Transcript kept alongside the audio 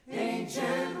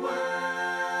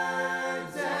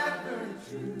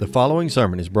The following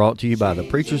sermon is brought to you by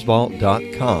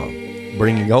thepreachersvault.com,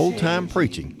 bringing old-time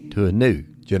preaching to a new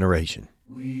generation.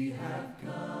 We have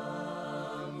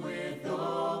come with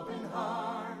open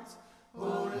hearts.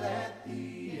 Oh, let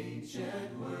the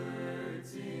ancient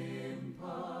words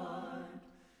impart.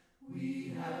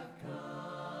 We have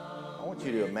come. I want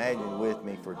you to imagine with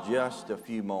me for just a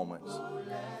few moments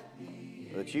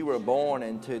that you were born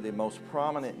into the most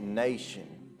prominent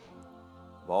nation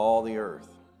of all the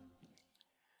earth.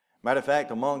 Matter of fact,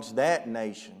 amongst that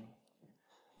nation,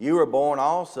 you were born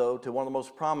also to one of the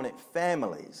most prominent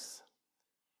families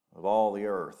of all the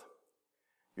earth.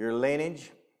 Your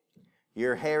lineage,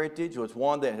 your heritage was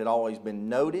one that had always been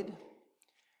noted,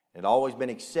 had always been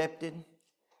accepted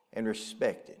and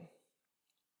respected.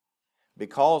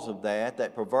 Because of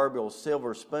that proverbial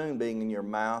silver spoon being in your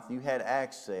mouth, you had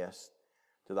access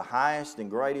to the highest and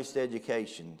greatest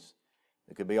educations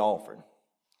that could be offered.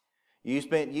 You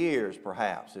spent years,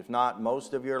 perhaps, if not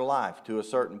most of your life, to a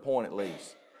certain point at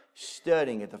least,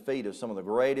 studying at the feet of some of the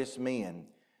greatest men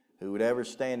who would ever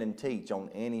stand and teach on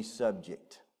any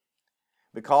subject.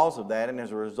 Because of that, and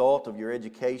as a result of your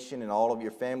education and all of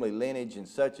your family lineage and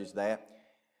such as that,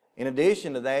 in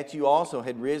addition to that, you also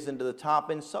had risen to the top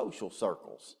in social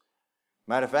circles.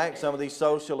 Matter of fact, some of these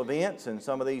social events and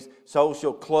some of these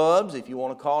social clubs, if you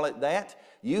want to call it that,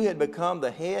 you had become the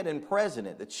head and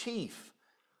president, the chief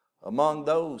among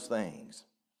those things.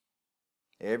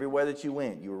 Everywhere that you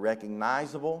went, you were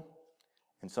recognizable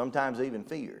and sometimes even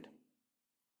feared.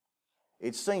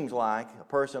 It seems like a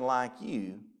person like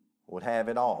you would have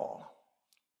it all.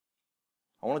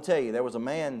 I want to tell you, there was a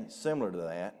man similar to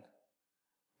that.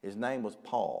 His name was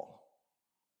Paul.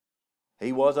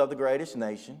 He was of the greatest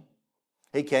nation.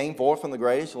 He came forth from the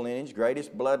greatest lineage,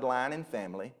 greatest bloodline and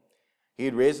family. He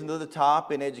had risen to the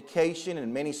top in education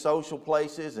and many social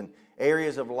places and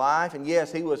areas of life. And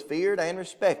yes, he was feared and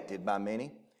respected by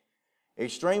many.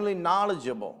 Extremely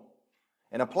knowledgeable,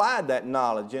 and applied that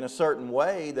knowledge in a certain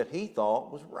way that he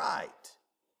thought was right.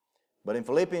 But in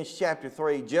Philippians chapter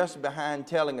 3, just behind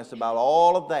telling us about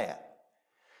all of that,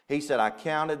 he said, I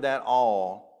counted that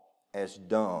all as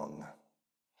dung.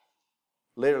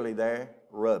 Literally there,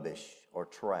 rubbish or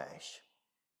trash.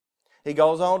 He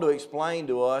goes on to explain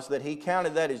to us that he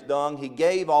counted that as dung. He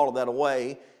gave all of that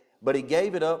away, but he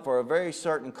gave it up for a very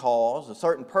certain cause, a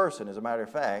certain person, as a matter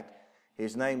of fact.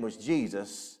 His name was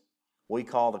Jesus, we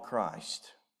call the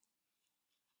Christ.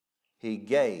 He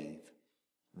gave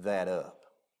that up.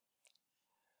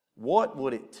 What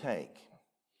would it take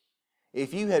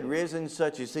if you had risen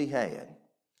such as he had,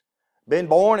 been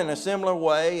born in a similar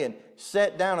way and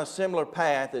set down a similar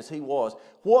path as he was?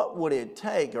 What would it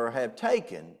take or have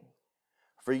taken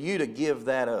for you to give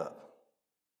that up?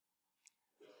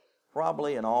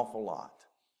 Probably an awful lot.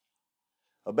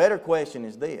 A better question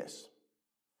is this.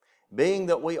 Being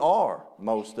that we are,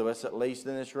 most of us at least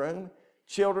in this room,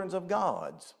 children of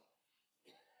God's,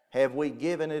 have we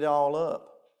given it all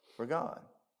up for God?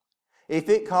 If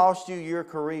it cost you your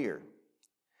career,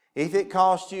 if it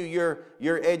cost you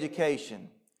your education,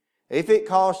 if it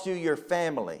cost you your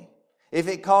family, if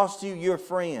it cost you your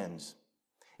friends,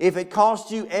 if it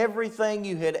cost you everything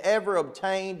you had ever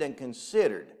obtained and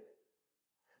considered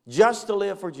just to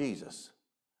live for Jesus,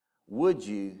 would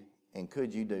you and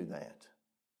could you do that?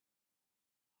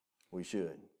 We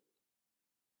should.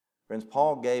 Friends,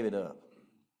 Paul gave it up.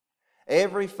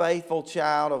 Every faithful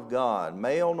child of God,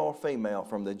 male nor female,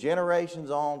 from the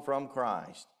generations on from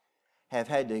Christ, have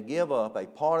had to give up a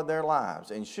part of their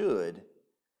lives and should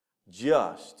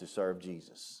just to serve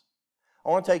Jesus. I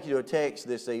want to take you to a text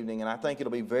this evening, and I think it'll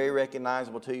be very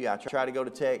recognizable to you. I try to go to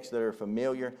texts that are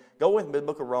familiar. Go with me to the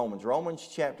book of Romans, Romans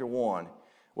chapter 1.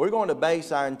 We're going to base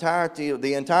the entirety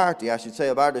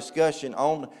of our discussion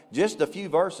on just a few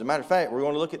verses. Matter of fact, we're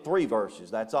going to look at 3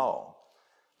 verses, that's all.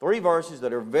 3 verses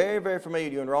that are very, very familiar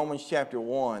to you in Romans chapter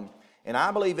 1. And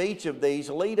I believe each of these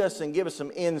lead us and give us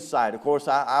some insight. Of course,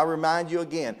 I remind you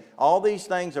again, all these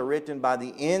things are written by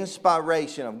the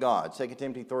inspiration of God. 2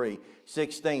 Timothy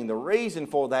 3:16. The reason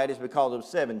for that is because of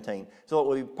 17. So it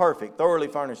will be perfect, thoroughly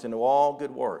furnished into all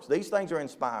good works. These things are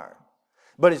inspired.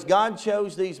 But as God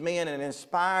chose these men and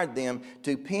inspired them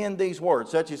to pen these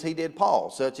words, such as he did Paul,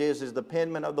 such as the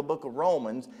penman of the book of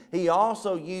Romans, he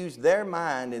also used their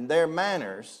mind and their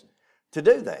manners to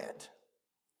do that.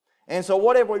 And so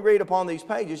whatever we read upon these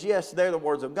pages, yes, they're the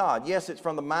words of God. Yes, it's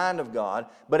from the mind of God.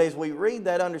 But as we read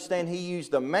that, understand he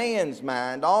used a man's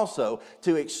mind also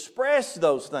to express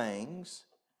those things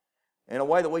in a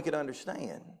way that we could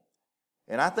understand.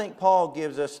 And I think Paul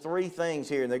gives us 3 things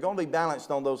here, and they're going to be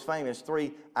balanced on those famous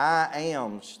 3 I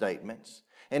am statements.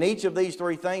 And each of these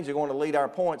three things are going to lead our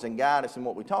points and guide us in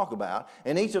what we talk about.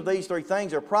 And each of these three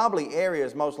things are probably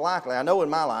areas, most likely, I know in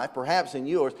my life, perhaps in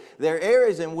yours, there are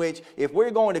areas in which if we're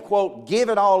going to, quote, give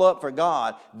it all up for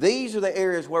God, these are the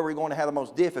areas where we're going to have the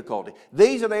most difficulty.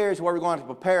 These are the areas where we're going to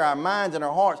prepare our minds and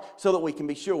our hearts so that we can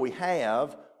be sure we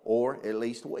have, or at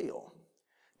least will.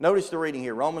 Notice the reading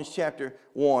here, Romans chapter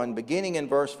 1, beginning in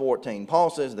verse 14. Paul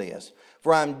says this,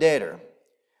 "For I am debtor,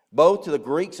 both to the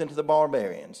Greeks and to the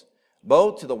barbarians,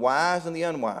 both to the wise and the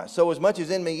unwise. So as much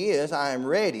as in me is, I am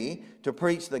ready to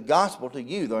preach the gospel to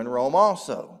you, though in Rome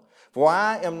also. For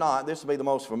I am not," this will be the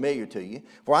most familiar to you,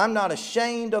 "for I am not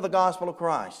ashamed of the gospel of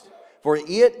Christ. For it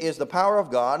is the power of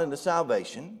God unto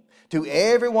salvation to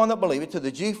everyone that believeth, to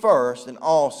the Jew first, and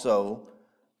also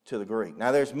to the Greek."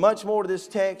 Now there's much more to this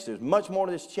text. There's much more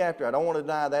to this chapter. I don't want to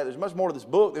deny that. There's much more to this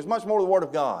book. There's much more to the Word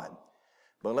of God.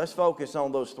 But let's focus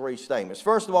on those three statements.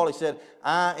 First of all, he said,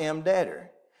 "I am debtor."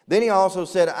 Then he also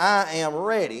said, "I am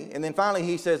ready." And then finally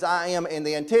he says, "I am," in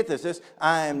the antithesis,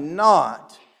 "I am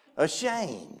not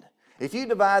ashamed." If you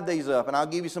divide these up, and I'll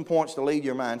give you some points to lead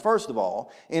your mind. First of all,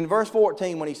 in verse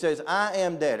 14 when he says, "I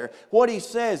am debtor," what he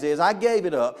says is, I gave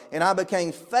it up and I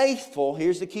became faithful,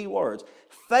 here's the key words,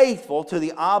 faithful to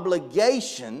the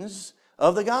obligations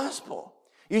of the gospel.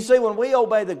 You see, when we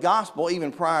obey the gospel,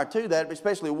 even prior to that,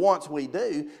 especially once we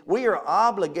do, we are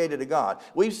obligated to God.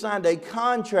 We've signed a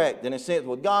contract, in a sense,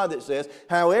 with God that says,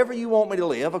 however you want me to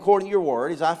live, according to your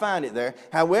word, as I find it there,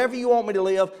 however you want me to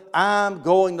live, I'm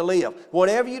going to live.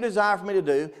 Whatever you desire for me to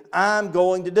do, I'm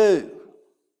going to do.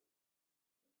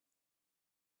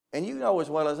 And you know as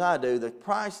well as I do, the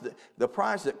price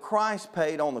that Christ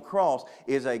paid on the cross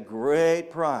is a great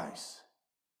price.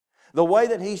 The way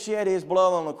that He shed His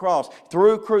blood on the cross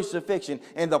through crucifixion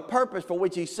and the purpose for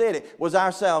which He said it was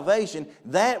our salvation,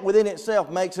 that within itself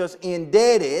makes us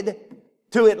indebted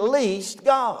to at least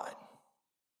God.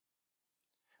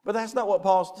 But that's not what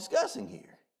Paul's discussing here.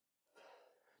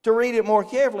 To read it more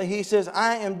carefully, he says,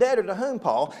 "I am debtor to whom,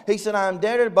 Paul?" He said, "I am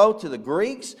debtor both to the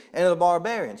Greeks and to the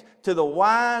barbarians, to the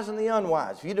wise and the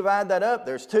unwise." If you divide that up,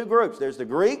 there's two groups. There's the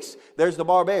Greeks, there's the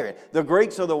barbarian. The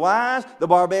Greeks are the wise, the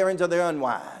barbarians are the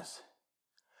unwise.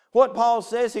 What Paul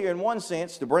says here in one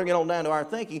sense, to bring it on down to our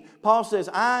thinking, Paul says,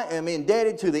 I am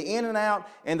indebted to the in and out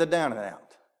and the down and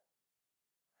out.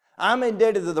 I'm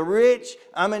indebted to the rich,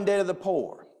 I'm indebted to the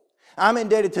poor. I'm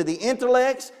indebted to the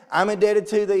intellects, I'm indebted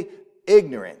to the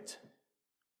ignorant.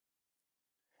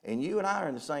 And you and I are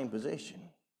in the same position.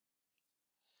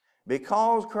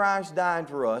 Because Christ died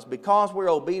for us, because we're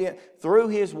obedient through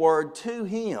His Word to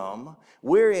Him,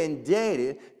 we're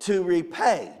indebted to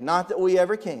repay. Not that we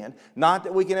ever can, not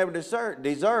that we can ever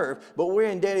deserve, but we're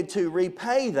indebted to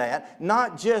repay that,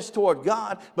 not just toward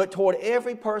God, but toward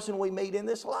every person we meet in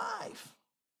this life.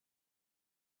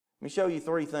 Let me show you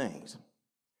three things.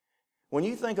 When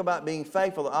you think about being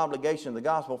faithful to the obligation of the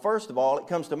gospel, first of all, it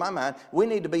comes to my mind, we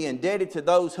need to be indebted to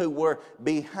those who were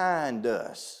behind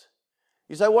us.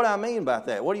 You say, what do I mean by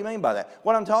that? What do you mean by that?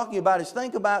 What I'm talking about is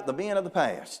think about the men of the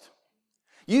past.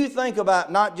 You think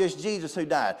about not just Jesus who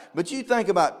died, but you think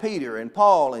about Peter and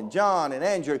Paul and John and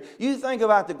Andrew. You think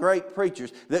about the great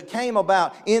preachers that came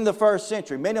about in the first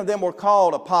century. Many of them were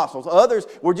called apostles. Others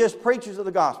were just preachers of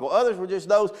the gospel. Others were just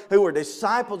those who were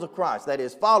disciples of Christ, that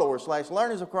is, followers /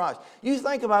 learners of Christ. You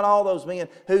think about all those men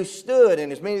who stood,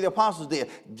 and as many of the apostles did,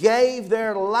 gave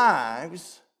their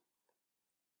lives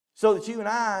so that you and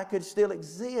I could still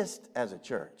exist as a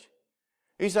church.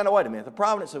 You say, no, wait a minute. The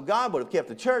providence of God would have kept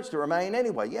the church to remain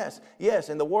anyway. Yes,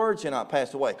 and the word should not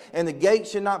pass away, and the gate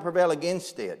should not prevail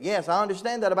against it. Yes, I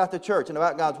understand that about the church and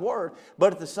about God's word,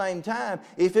 but at the same time,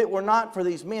 if it were not for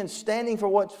these men standing for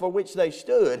which they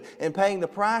stood and paying the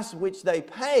price which they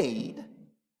paid,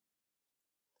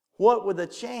 what would the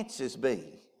chances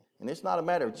be? And it's not a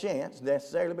matter of chance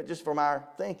necessarily, but just from our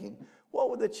thinking.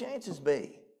 What would the chances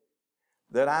be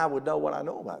that I would know what I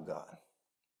know about God?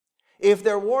 If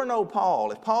there were no Paul,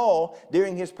 if Paul,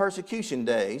 during his persecution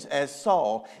days as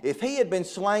Saul, if he had been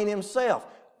slain himself,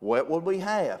 what would we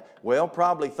have? Well,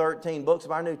 probably 13 books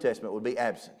of our New Testament would be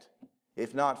absent,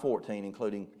 if not 14,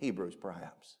 including Hebrews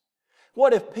perhaps.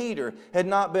 What if Peter had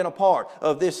not been a part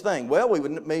of this thing? Well, we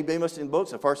would be missing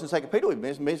books of 1st and 2nd Peter. We'd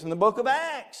be missing the book of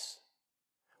Acts.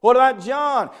 What about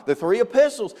John? The 3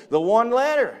 epistles, the 1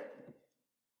 letter.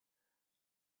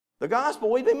 The gospel,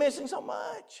 we'd be missing so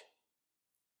much.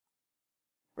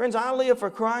 Friends, I live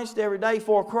for Christ every day,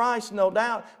 for Christ, no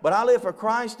doubt, but I live for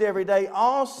Christ every day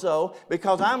also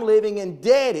because I'm living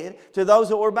indebted to those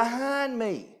that were behind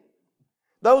me.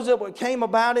 Those that came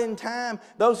about in time,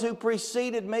 those who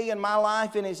preceded me in my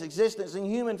life in His existence in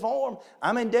human form,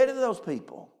 I'm indebted to those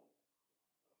people.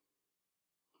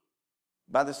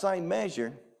 By the same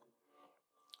measure,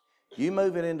 you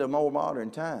move it into more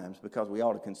modern times, because we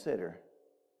ought to consider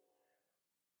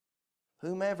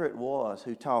whomever it was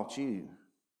who taught you,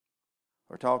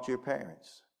 or taught your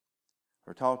parents,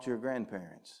 or taught your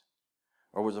grandparents,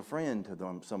 or was a friend to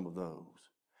them, some of those,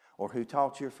 or who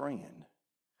taught your friend,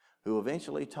 who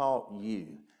eventually taught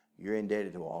you, you're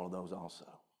indebted to all of those also.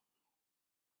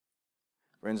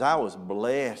 Friends, I was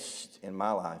blessed in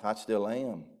my life. I still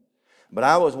am. But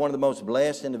I was one of the most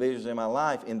blessed individuals in my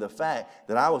life in the fact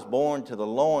that I was born to the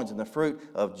loins and the fruit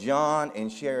of John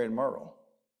and Sharon Murrell,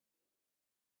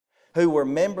 who were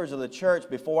members of the church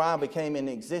before I became in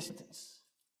existence,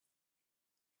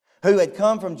 who had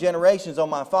come from generations on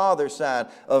my father's side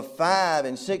of 5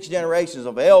 and 6 generations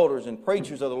of elders and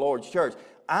preachers of the Lord's church.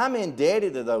 I'm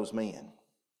indebted to those men.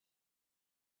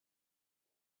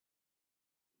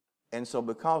 And so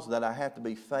because of that, I have to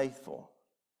be faithful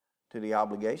to the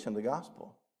obligation of the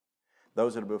gospel.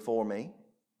 Those that are before me,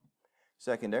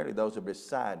 secondarily, those that are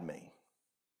beside me.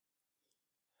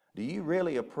 Do you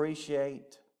really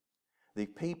appreciate the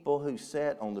people who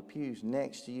sat on the pews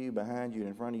next to you, behind you, and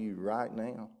in front of you right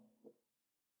now?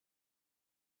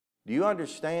 Do you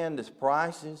understand the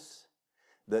prices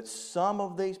that some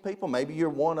of these people, maybe you're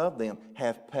one of them,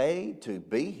 have paid to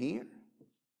be here?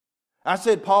 I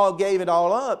said Paul gave it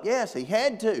all up. Yes, he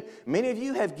had to. Many of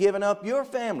you have given up your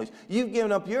families. You've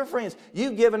given up your friends.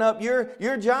 You've given up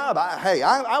your job.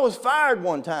 I was fired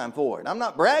one time for it. I'm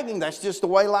not bragging. That's just the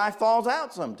way life falls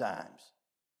out sometimes.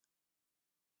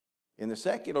 In the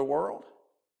secular world,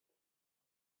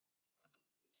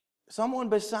 someone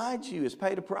beside you has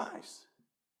paid a price.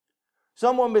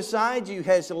 Someone beside you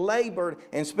has labored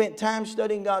and spent time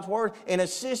studying God's Word and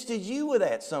assisted you with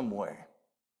that somewhere.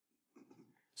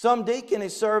 Some deacon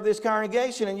has served this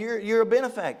congregation and you're a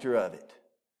benefactor of it.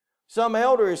 Some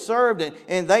elder has served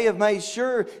and they have made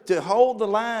sure to hold the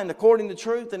line according to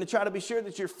truth and to try to be sure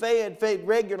that you're fed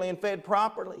regularly and fed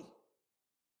properly.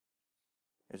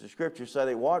 As the Scriptures say,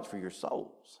 they watch for your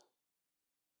souls.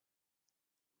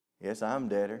 Yes, I'm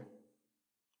debtor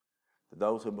to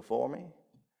those who are before me,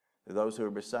 to those who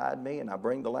are beside me, and I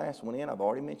bring the last one in. I've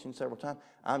already mentioned several times,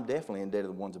 I'm definitely indebted to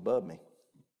the ones above me.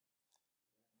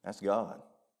 That's God.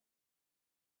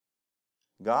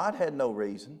 God had no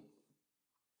reason,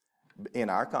 in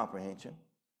our comprehension,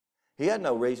 He had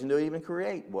no reason to even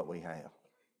create what we have.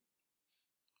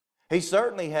 He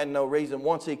certainly had no reason,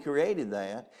 once He created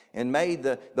that and made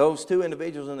those 2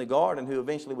 individuals in the garden who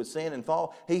eventually would sin and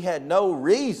fall, He had no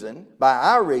reason, by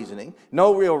our reasoning,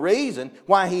 no real reason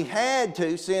why He had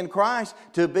to send Christ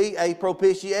to be a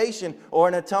propitiation or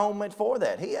an atonement for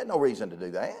that. He had no reason to do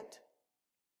that.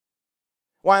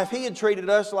 Why, if He had treated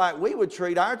us like we would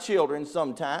treat our children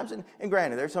sometimes, and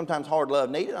granted, there's sometimes hard love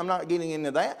needed, I'm not getting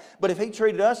into that, but if He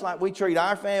treated us like we treat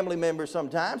our family members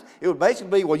sometimes, it would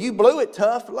basically be, well, you blew it,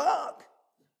 tough luck.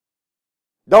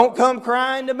 Don't come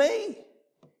crying to me.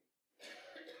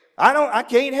 I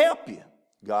can't help you.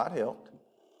 God helped.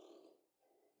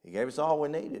 He gave us all we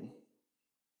needed.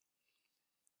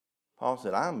 Paul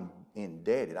said, I'm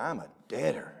indebted. I'm a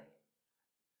debtor.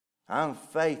 I'm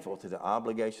faithful to the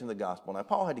obligation of the gospel. Now,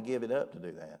 Paul had to give it up to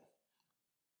do that.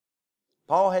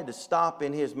 Paul had to stop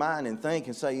in his mind and think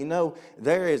and say,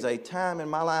 there is a time in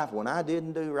my life when I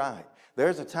didn't do right.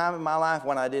 There's a time in my life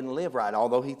when I didn't live right,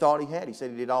 although he thought he had. He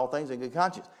said he did all things in good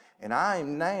conscience. And I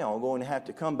am now going to have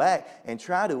to come back and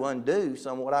try to undo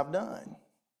some of what I've done.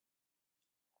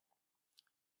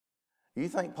 Do you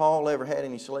think Paul ever had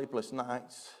any sleepless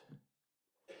nights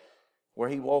where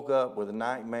he woke up with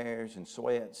nightmares and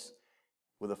sweats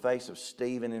with the face of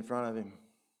Stephen in front of him?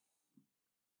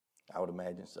 I would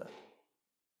imagine so.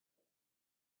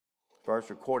 First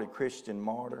recorded Christian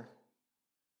martyr.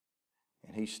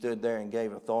 And he stood there and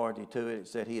gave authority to it. It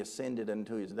said he ascended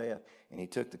unto his death. And he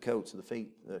took the coats of the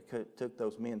feet, took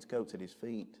those men's coats at his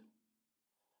feet.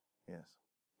 Yes,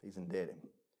 he's indebted.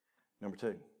 Number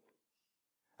 2,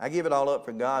 I give it all up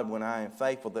for God when I am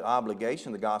faithful to the obligation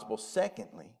of the gospel.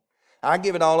 Secondly, I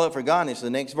give it all up for God. And it's the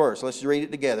next verse. Let's read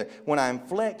it together. When I am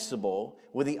flexible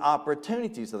with the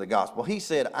opportunities of the gospel. He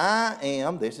said, I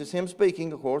am, this is him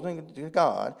speaking according to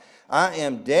God, I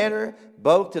am debtor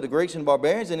both to the Greeks and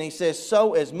barbarians. And he says,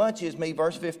 so as much as me,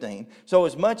 verse 15, so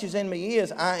as much as in me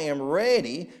is, I am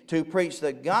ready to preach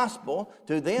the gospel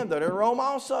to them that are in Rome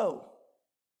also.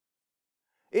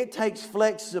 It takes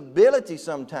flexibility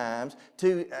sometimes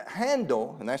to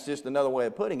handle, and that's just another way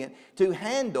of putting it, to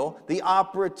handle the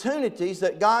opportunities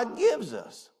that God gives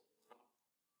us.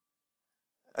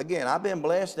 Again, I've been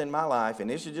blessed in my life, and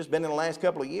this has just been in the last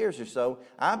couple of years or so,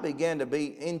 I began to be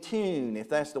in tune, if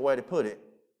that's the way to put it,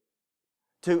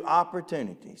 to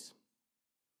opportunities.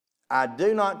 I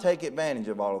do not take advantage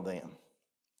of all of them.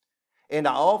 And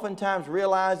I oftentimes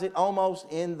realize it almost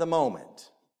in the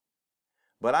moment.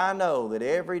 But I know that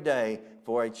every day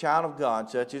for a child of God,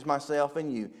 such as myself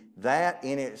and you, that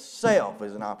in itself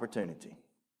is an opportunity.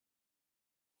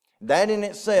 That in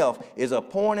itself is a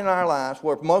point in our lives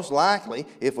where most likely,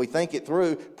 if we think it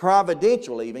through,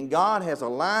 providentially even, God has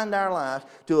aligned our lives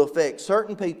to affect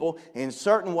certain people in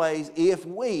certain ways if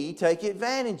we take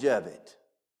advantage of it.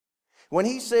 When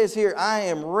he says here, I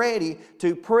am ready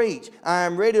to preach, I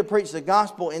am ready to preach the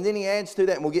gospel, and then he adds to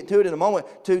that, and we'll get to it in a moment,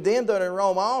 to them that are in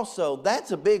Rome also,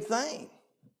 that's a big thing.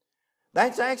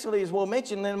 That's actually, as we'll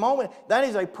mention in a moment, that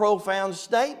is a profound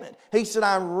statement. He said,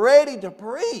 I'm ready to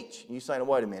preach. You say,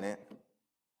 wait a minute.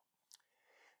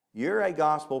 You're a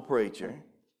gospel preacher.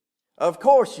 Of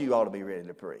course you ought to be ready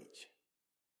to preach.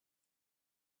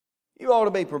 You ought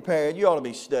to be prepared. You ought to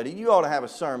be studied. You ought to have a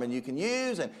sermon you can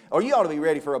use. Or you ought to be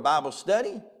ready for a Bible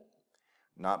study.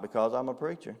 Not because I'm a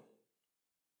preacher.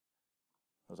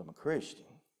 Because I'm a Christian.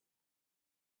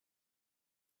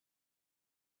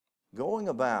 Going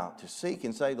about to seek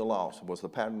and save the lost was the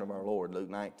pattern of our Lord, Luke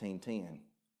 19:10.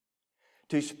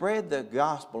 To spread the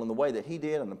gospel in the way that he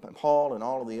did, and Paul and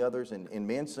all of the others in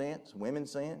men's sense,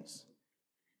 women's sense,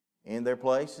 in their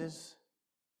places,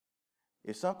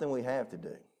 is something we have to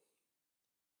do.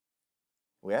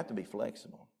 We have to be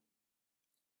flexible.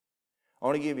 I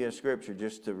want to give you a scripture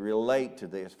just to relate to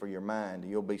this for your mind.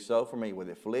 You'll be so familiar with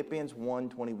it. Philippians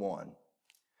 1:21.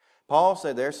 Paul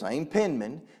said there, same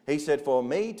penman, he said, for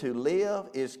me to live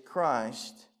is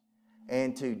Christ,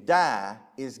 and to die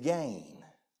is gain.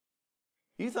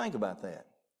 You think about that.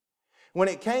 When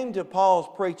it came to Paul's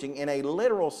preaching in a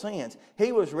literal sense,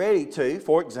 he was ready to,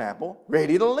 for example,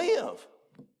 ready to live.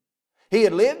 He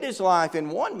had lived his life in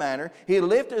one manner. He had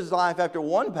lived his life after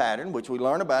one pattern, which we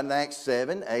learn about in Acts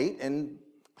 7, 8, and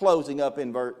closing up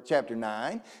in chapter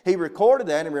 9. He recorded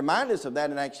that and reminded us of that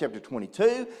in Acts chapter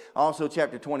 22, also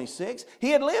chapter 26.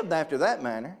 He had lived after that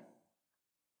manner.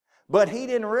 But he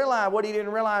didn't realize, what he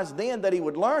didn't realize then that he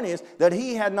would learn is that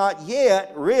he had not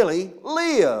yet really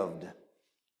lived.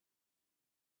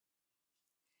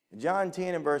 John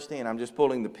 10 and verse 10, I'm just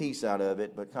pulling the piece out of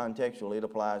it, but contextually it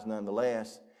applies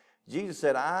nonetheless. Jesus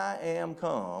said, I am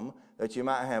come that you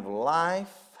might have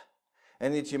life,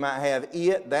 and that you might have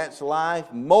it, that's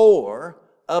life, more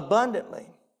abundantly.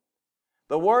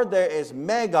 The word there is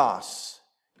megos,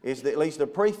 is at least the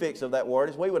prefix of that word,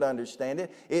 as we would understand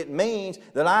it. It means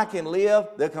that I can live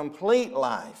the complete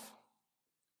life.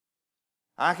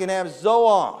 I can have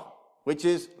zoa, which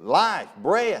is life,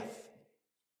 breath.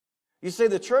 You see,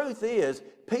 the truth is,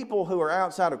 people who are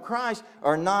outside of Christ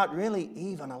are not really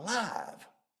even alive.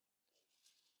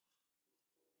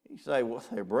 You say, well,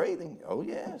 they're breathing. Oh,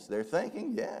 yes. They're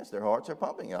thinking. Yes. Their hearts are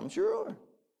pumping. I'm sure.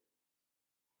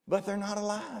 But they're not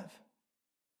alive.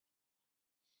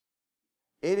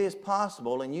 It is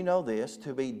possible, and you know this,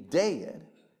 to be dead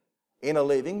in a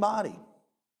living body.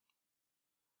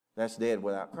 That's dead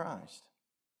without Christ.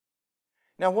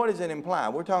 Now, what does it imply?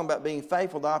 We're talking about being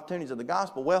faithful to the opportunities of the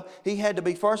gospel. Well, he had to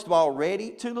be, first of all, ready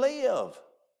to live.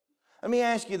 Let me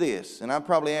ask you this, and I've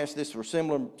probably asked this for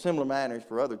similar matters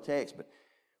for other texts, but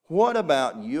what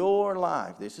about your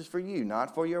life? This is for you,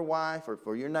 not for your wife or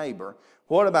for your neighbor.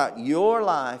 What about your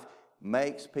life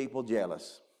makes people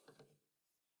jealous?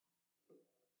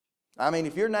 I mean,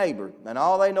 if your neighbor, and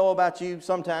all they know about you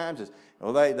sometimes is,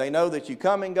 well, they know that you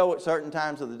come and go at certain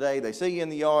times of the day. They see you in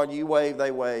the yard, you wave,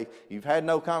 they wave. You've had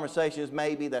no conversations,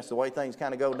 maybe. That's the way things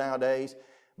kind of go nowadays.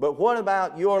 But what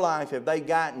about your life have they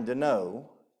gotten to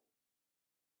know,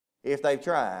 if they've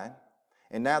tried,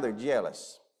 and now they're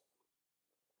jealous?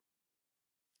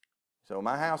 So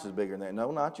my house is bigger than that.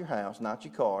 No, not your house, not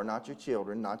your car, not your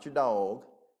children, not your dog.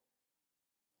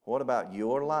 What about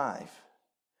your life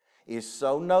is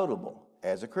so notable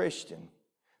as a Christian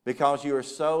because you are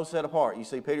so set apart? You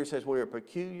see, Peter says we're a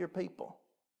peculiar people.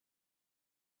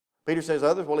 Peter says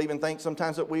others will even think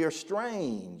sometimes that we are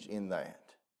strange in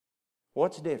that.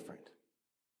 What's different?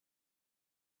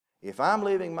 If I'm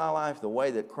living my life the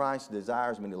way that Christ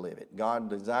desires me to live it, God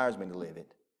desires me to live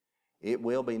it, it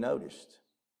will be noticed.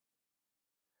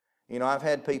 You know, I've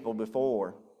had people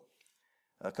before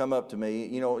come up to me.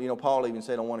 You know, Paul even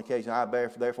said on one occasion, I bear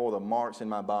therefore the marks in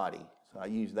my body. So I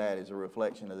use that as a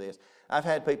reflection of this. I've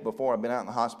had people before, I've been out in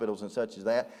the hospitals and such as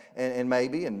that, and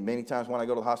many times when I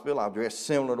go to the hospital, I'll dress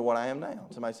similar to what I am now.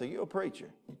 Somebody say, you're a preacher.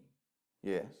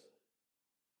 Yes.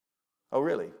 Oh,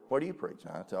 really? Where do you preach?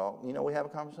 I tell, we have a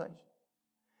conversation.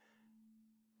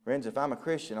 Friends, if I'm a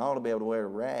Christian, I ought to be able to wear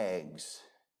rags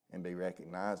and be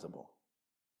recognizable.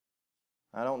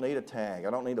 I don't need a tag. I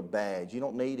don't need a badge. You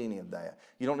don't need any of that.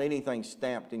 You don't need anything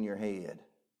stamped in your head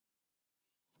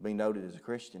to be noted as a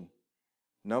Christian.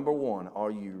 Number one, are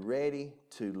you ready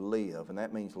to live? And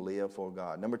that means live for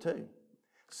God. Number two,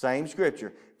 same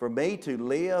scripture. For me to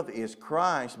live is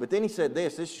Christ. But then he said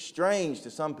this is strange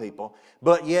to some people,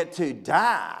 but yet to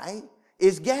die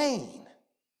is gain.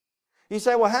 You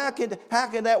say, well, how could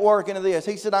that work into this?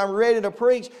 He said, I'm ready to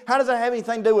preach. How does that have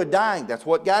anything to do with dying? That's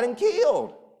what got him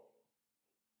killed.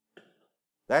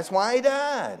 That's why he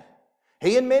died.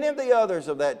 He and many of the others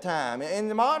of that time, in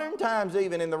the modern times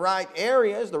even, in the right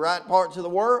areas, the right parts of the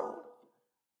world.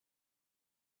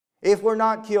 If we're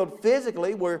not killed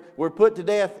physically, we're put to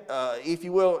death, if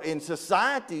you will, in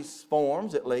society's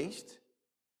forms at least.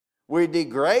 We're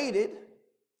degraded,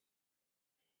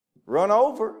 run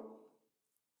over,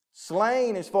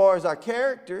 slain as far as our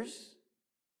characters.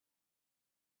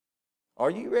 Are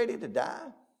you ready to die?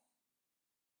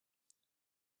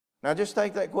 Now just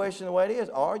take that question the way it is.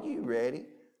 Are you ready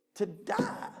to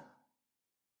die?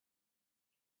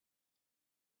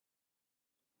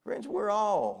 Friends, we're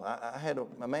all, I had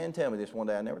a man tell me this one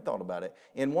day, I never thought about it.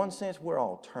 In one sense, we're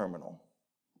all terminal.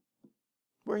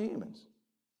 We're humans.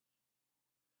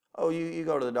 Oh, you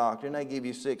go to the doctor and they give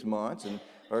you 6 months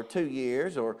or 2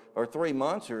 years or 3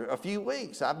 months or a few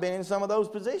weeks. I've been in some of those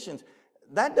positions.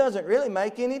 That doesn't really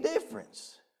make any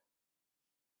difference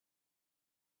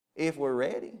if we're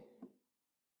ready.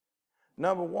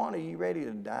 Number one, are you ready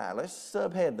to die? Let's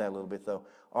subhead that a little bit though.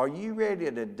 Are you ready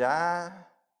to die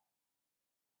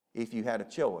if you had a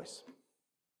choice?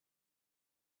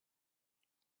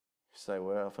 You say,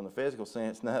 well, from the physical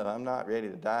sense, no, I'm not ready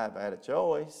to die if I had a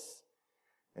choice.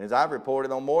 And as I've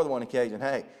reported on more than one occasion,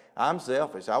 hey, I'm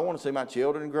selfish. I want to see my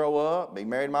children grow up, be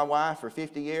married to my wife for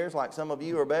 50 years like some of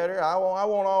you are better. I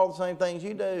want all the same things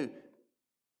you do.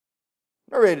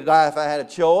 I'm not ready to die if I had a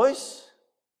choice.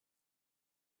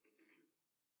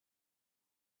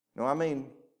 No, I mean,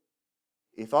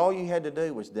 if all you had to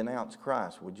do was denounce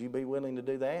Christ, would you be willing to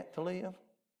do that to live?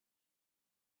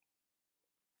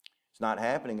 It's not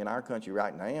happening in our country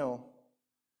right now.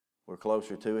 We're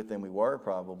closer to it than we were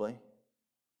probably.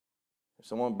 If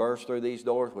someone burst through these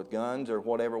doors with guns or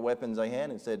whatever weapons they had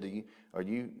and said, are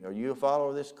you a follower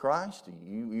of this Christ? Are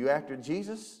you after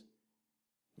Jesus?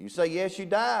 You say yes, you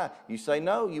die. You say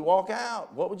no, you walk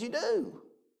out. What would you do?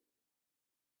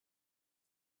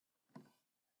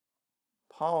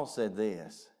 Paul said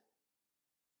this.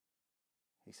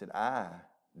 He said, I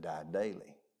die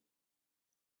daily.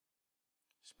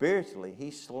 Spiritually,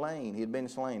 he's slain. He had been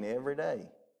slain every day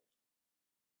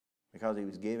because he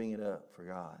was giving it up for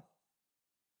God.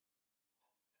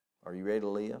 Are you ready to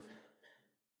live?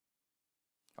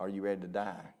 Are you ready to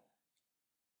die?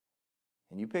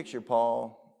 And you picture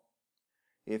Paul,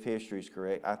 if history is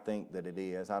correct, I think that it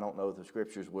is. I don't know if the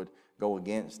scriptures would go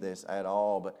against this at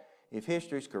all, but if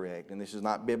history is correct, and this is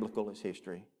not biblical, it's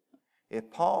history, if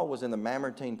Paul was in the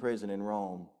Mamertine prison in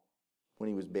Rome when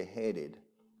he was beheaded,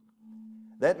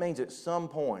 that means at some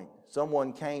point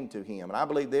someone came to him, and I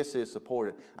believe this is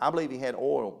supported. I believe he had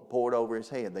oil poured over his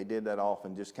head. They did that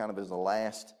often just kind of as a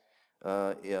last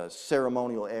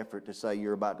ceremonial effort to say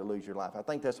you're about to lose your life. I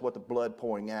think that's what the blood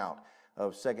pouring out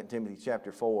of 2 Timothy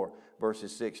chapter 4,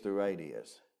 verses 6 through 8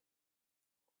 is.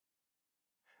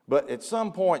 But at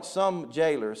some point, some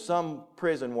jailer, some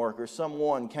prison worker,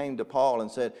 someone came to Paul and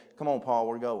said, come on, Paul,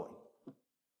 we're going.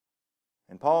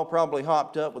 And Paul probably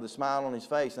hopped up with a smile on his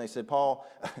face and they said, Paul,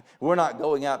 we're not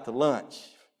going out to lunch,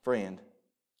 friend.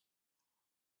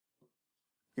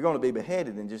 You're going to be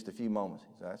beheaded in just a few moments.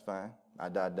 He said, that's fine. I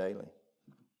die daily.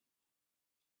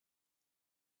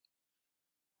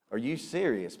 Are you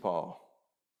serious, Paul?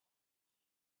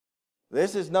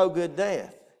 This is no good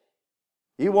death.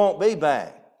 You won't be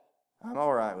back. I'm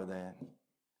all right with that.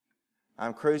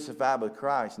 I'm crucified with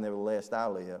Christ, nevertheless I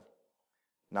live.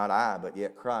 Not I, but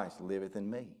yet Christ liveth in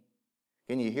me.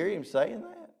 Can you hear him saying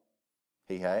that?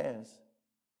 He has.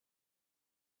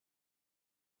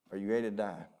 Are you ready to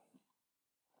die?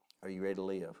 Are you ready to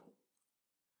live?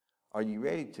 Are you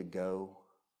ready to go?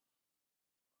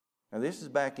 Now this is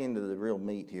back into the real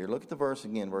meat here. Look at the verse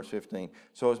again, verse 15.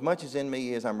 So as much as in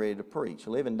me is, I'm ready to preach.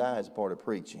 Live and die is a part of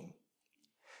preaching.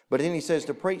 But then he says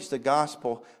to preach the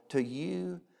gospel to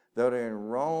you that are in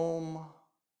Rome.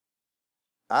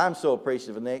 I'm so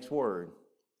appreciative of the next word.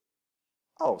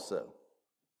 Also.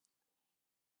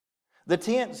 The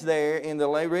tense there in the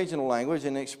original language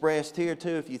and expressed here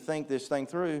too, if you think this thing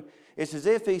through, it's as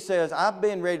if he says, I've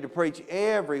been ready to preach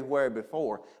everywhere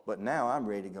before, but now I'm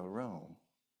ready to go to Rome.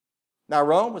 Now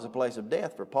Rome was a place of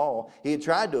death for Paul. He had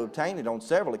tried to obtain it on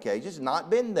several occasions, not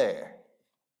been there.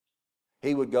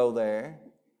 He would go there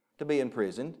to be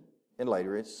imprisoned, and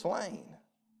later it's slain.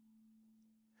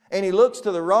 And he looks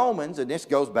to the Romans, and this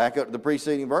goes back up to the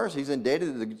preceding verse. He's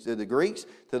indebted to the Greeks,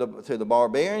 to the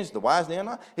barbarians, the wise and the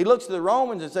unwise. He looks to the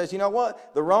Romans and says, you know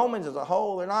what? The Romans as a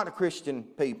whole, they're not a Christian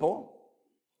people.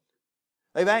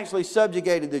 They've actually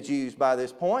subjugated the Jews by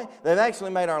this point. They've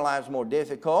actually made our lives more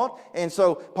difficult. And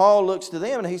so Paul looks to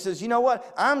them and he says, you know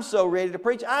what? I'm so ready to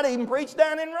preach, I'd even preach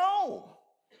down in Rome.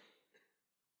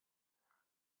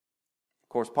 Of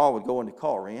course, Paul would go into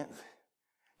Corinth.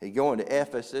 He'd go into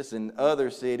Ephesus and other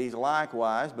cities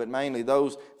likewise, but mainly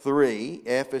those three,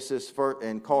 Ephesus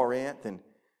and Corinth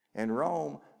and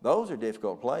Rome, those are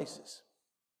difficult places.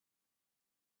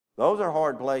 Those are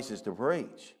hard places to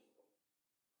preach.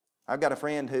 I've got a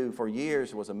friend who for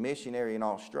years was a missionary in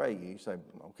Australia. You say,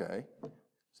 okay,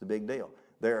 it's a big deal.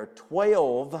 There are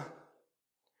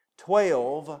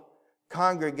 12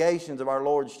 congregations of our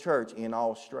Lord's church in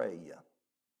Australia.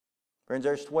 Friends,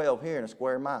 there's 12 here in a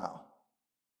square mile.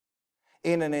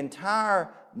 In an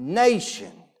entire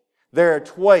nation, there are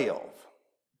 12.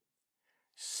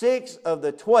 6 of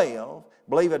the 12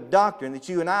 believe a doctrine that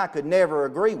you and I could never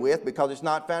agree with because it's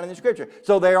not found in the Scripture.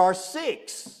 So there are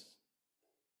 6.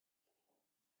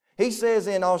 He says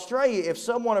in Australia, if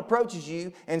someone approaches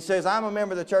you and says, I'm a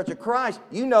member of the Church of Christ,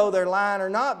 you know they're lying or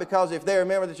not, because if they're a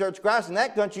member of the Church of Christ in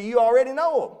that country, you already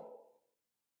know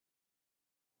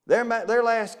them. Their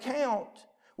last count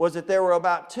was that there were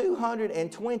about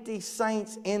 220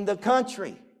 saints in the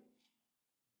country.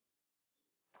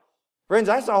 Friends,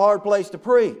 that's a hard place to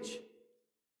preach.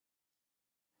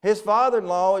 His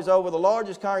father-in-law is over the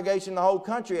largest congregation in the whole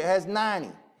country. It has 90.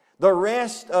 The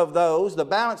rest of those, the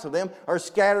balance of them, are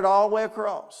scattered all the way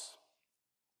across.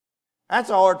 That's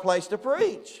a hard place to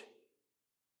preach.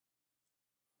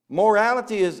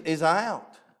 Morality is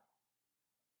out.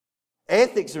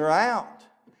 Ethics are out.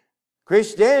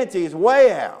 Christianity is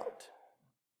way out.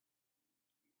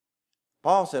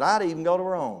 Paul said, I'd even go to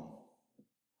Rome.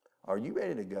 Are you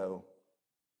ready to go?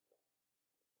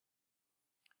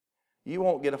 You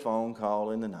won't get a phone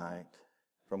call in the night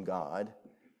from God.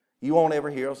 You won't ever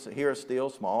hear a still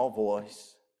small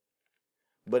voice.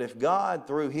 But if God,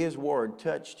 through His Word,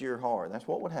 touched your heart, that's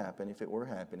what would happen if it were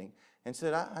happening, and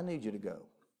said, I need you to go.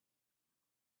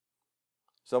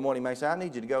 Someone may say, I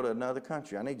need you to go to another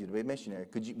country. I need you to be a missionary.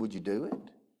 Would you do it?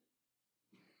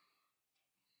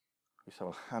 You say,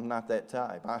 well, I'm not that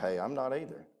type. Hey, I'm not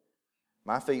either.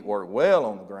 My feet work well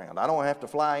on the ground. I don't have to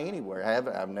fly anywhere.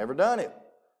 I've never done it.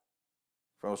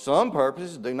 For some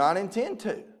purposes, do not intend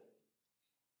to.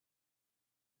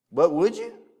 But would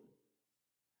you?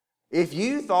 If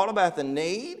you thought about the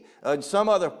need in some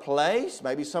other place,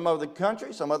 maybe some other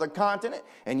country, some other continent,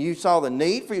 and you saw the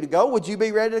need for you to go, would you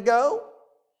be ready to go?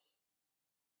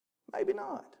 Maybe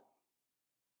not.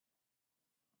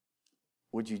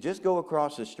 Would you just go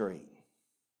across the street?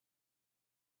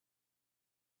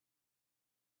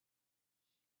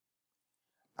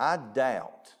 I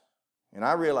doubt, and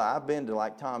I realize I've been to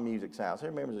like Tom Music's house.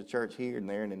 There members of the church here and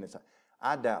there and in this.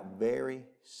 I doubt very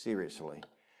seriously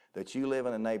that you live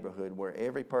in a neighborhood where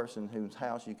every person whose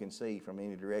house you can see from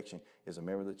any direction is a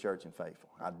member of the church and faithful.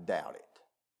 I doubt it.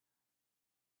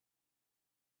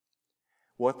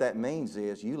 What that means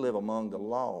is you live among the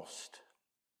lost.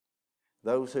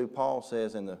 Those who Paul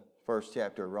says in the first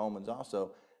chapter of Romans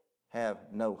also have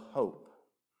no hope.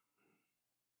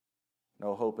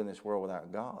 No hope in this world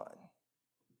without God.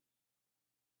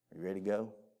 Are you ready to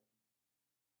go?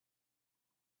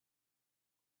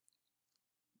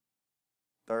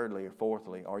 Thirdly or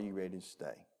fourthly, are you ready to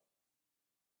stay?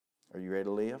 Are you ready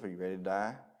to live? Are you ready to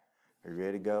die? Are you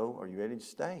ready to go? Are you ready to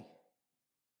stay?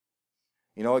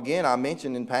 You know, again, I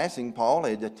mentioned in passing, Paul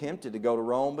had attempted to go to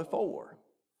Rome before.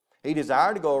 He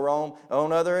desired to go to Rome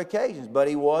on other occasions, but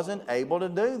he wasn't able to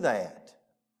do that.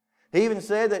 He even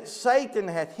said that Satan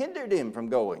hath hindered him from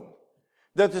going.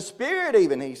 That the Spirit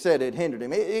even, he said, had hindered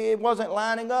him. It wasn't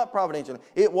lining up providentially.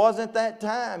 It wasn't that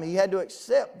time. He had to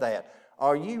accept that.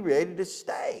 Are you ready to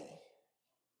stay?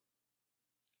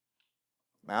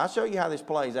 Now, I'll show you how this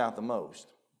plays out the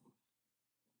most.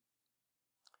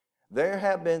 There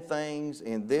have been things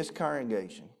in this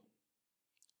congregation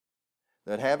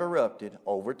that have erupted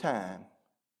over time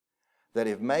that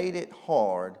have made it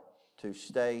hard to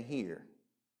stay here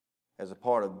as a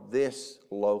part of this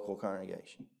local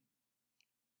congregation.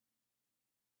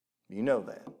 You know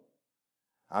that.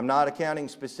 I'm not accounting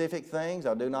specific things.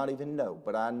 I do not even know.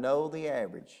 But I know the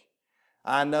average.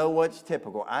 I know what's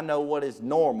typical. I know what is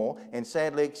normal and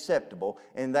sadly acceptable.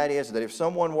 And that is that if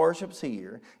someone worships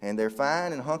here and they're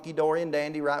fine and hunky-dory and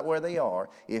dandy right where they are,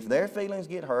 if their feelings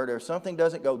get hurt or something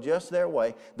doesn't go just their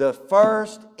way, the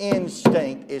first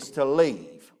instinct is to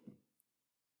leave.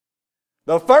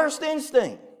 The first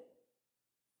instinct.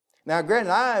 Now,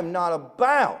 granted, I am not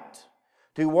about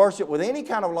to worship with any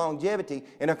kind of longevity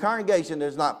in a congregation that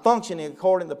is not functioning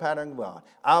according to the pattern of God.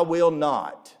 I will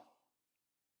not.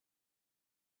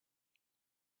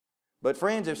 But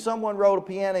friends, if someone wrote a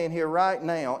piano in here right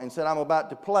now and said, I'm about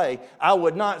to play, I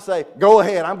would not say, go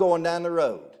ahead, I'm going down the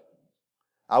road.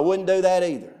 I wouldn't do that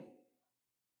either.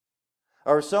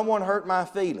 Or if someone hurt my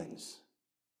feelings,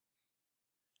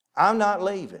 I'm not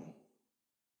leaving.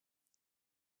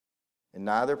 And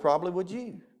neither probably would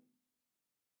you.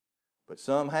 But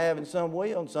some have and some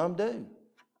will and some do.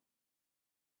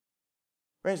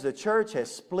 Friends, the church has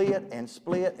split and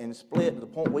split and split to the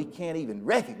point we can't even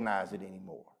recognize it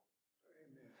anymore.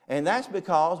 And that's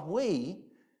because we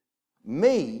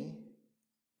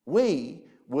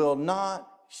will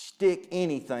not stick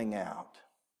anything out.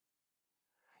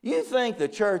 You think the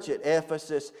church at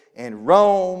Ephesus and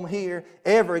Rome here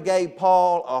ever gave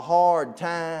Paul a hard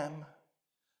time?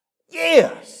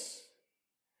 Yes.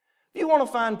 If you want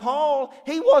to find Paul,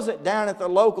 he wasn't down at the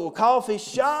local coffee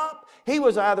shop. He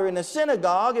was either in the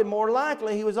synagogue, and more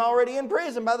likely he was already in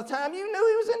prison by the time you knew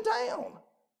he was in town.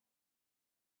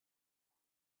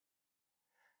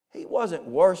 He wasn't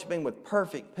worshiping with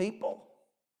perfect people.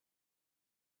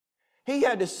 He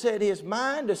had to set his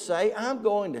mind to say, I'm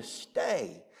going to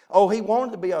stay. Oh, he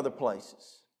wanted to be other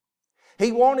places.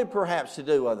 He wanted perhaps to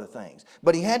do other things.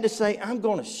 But he had to say, I'm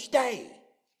going to stay.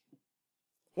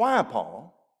 Why,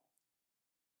 Paul?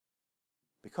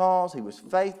 Because he was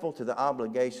faithful to the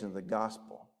obligation of the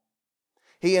gospel.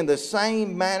 He, in the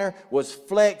same manner, was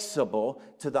flexible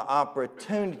to the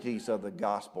opportunities of the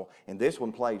gospel. And this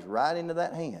one plays right into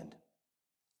that hand.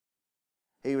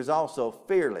 He was also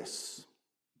fearless.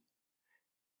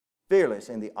 Fearless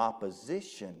in the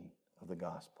opposition of the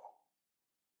gospel.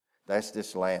 That's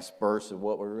this last verse of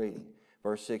what we're reading.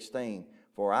 Verse 16.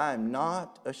 For I am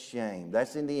not ashamed.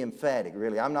 That's in the emphatic,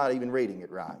 really. I'm not even reading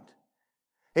it right.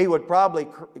 He would probably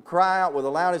cry out with the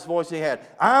loudest voice he had,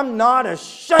 I'm not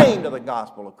ashamed of the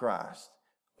gospel of Christ.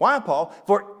 Why, Paul?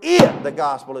 For it, the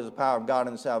gospel, is the power of God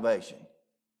unto salvation.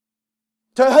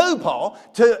 To who, Paul?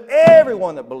 To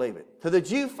everyone that believeth. To the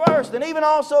Jew first, and even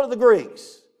also to the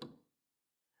Greeks.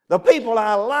 The people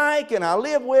I like and I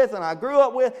live with and I grew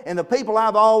up with, and the people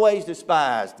I've always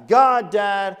despised. God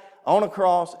died on a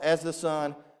cross as the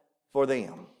Son for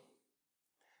them.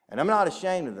 And I'm not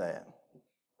ashamed of that.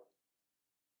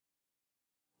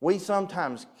 We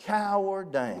sometimes cower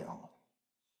down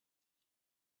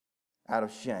out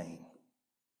of shame.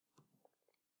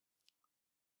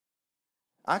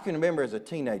 I can remember as a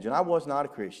teenager, and I was not a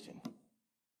Christian.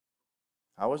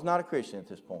 I was not a Christian at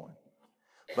this point.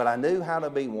 But I knew how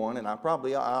to be one, and I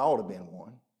ought to have been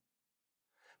one.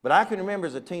 But I can remember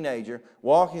as a teenager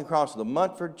walking across the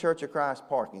Mudford Church of Christ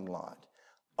parking lot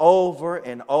over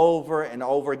and over and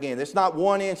over again. This is not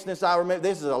one instance I remember.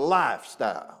 This is a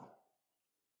lifestyle.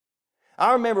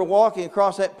 I remember walking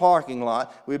across that parking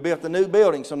lot. We built the new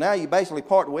building, so now you basically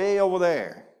parked way over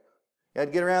there. You had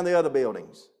to get around the other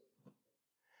buildings.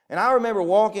 And I remember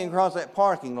walking across that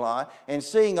parking lot and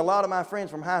seeing a lot of my friends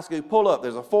from high school pull up.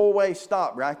 There's a four-way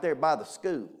stop right there by the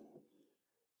school.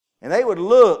 And they would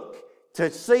look to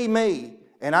see me,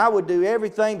 and I would do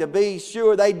everything to be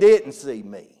sure they didn't see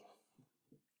me.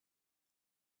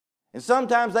 And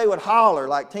sometimes they would holler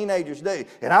like teenagers do,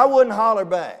 and I wouldn't holler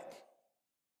back.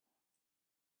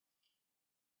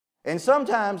 And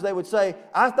sometimes they would say,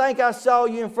 I think I saw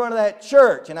you in front of that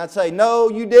church. And I'd say, no,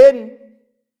 you didn't.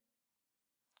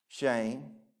 Shame.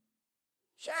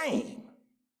 Shame.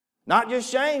 Not just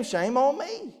shame, shame on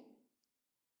me.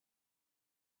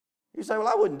 You say, well,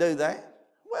 I wouldn't do that.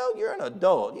 Well, you're an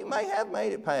adult. You may have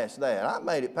made it past that. I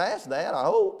made it past that, I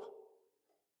hope.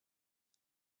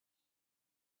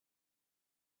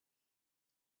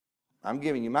 I'm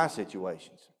giving you my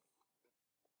situations.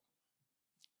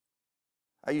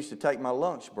 I used to take my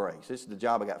lunch breaks. This is the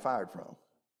job I got fired from.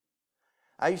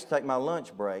 I used to take my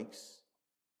lunch breaks.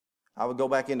 I would go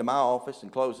back into my office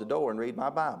and close the door and read my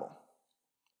Bible.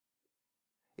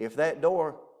 If that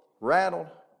door rattled,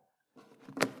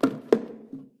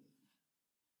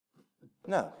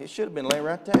 no, it should have been laying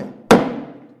right there.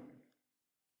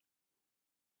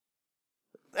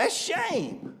 That's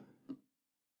shame.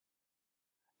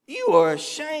 You are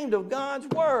ashamed of God's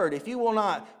Word if you will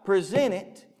not present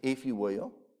it, if you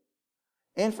will,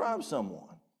 in front of someone.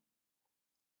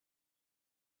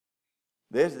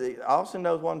 Austin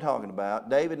knows what I'm talking about.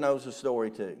 David knows the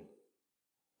story too.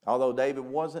 Although David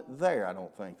wasn't there, I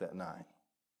don't think, that night.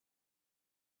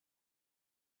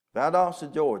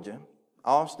 Valdosta, Georgia,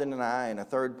 Austin and I and a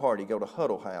third party go to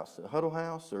Huddle House. The Huddle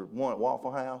House or one at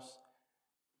Waffle House.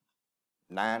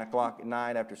 9 o'clock at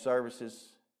night after services.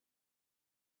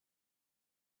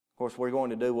 Of course, we're going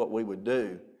to do what we would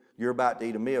do. You're about to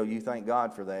eat a meal. You thank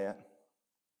God for that.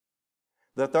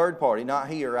 The third party, not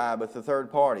he or I, but the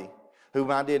third party, whom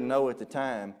I didn't know at the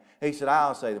time, he said,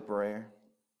 I'll say the prayer.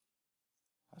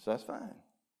 I said, that's fine.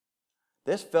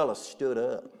 This fella stood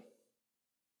up.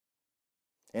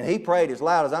 And he prayed as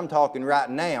loud as I'm talking right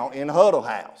now in Huddle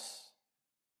House.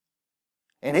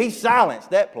 And he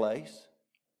silenced that place.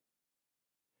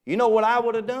 You know what I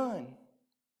would have done?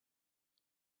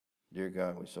 Dear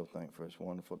God, we're so thankful for this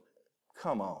wonderful.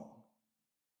 Come on.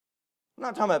 I'm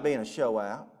not talking about being a show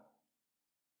out.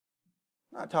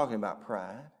 I'm not talking about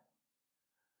pride.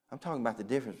 I'm talking about the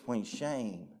difference between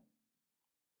shame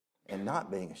and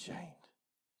not being ashamed.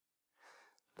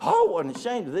 Paul wasn't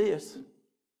ashamed of this.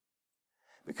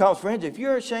 Because, friends, if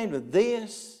you're ashamed of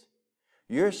this,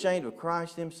 you're ashamed of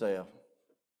Christ himself.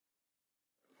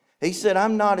 He said,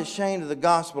 I'm not ashamed of the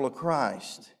gospel of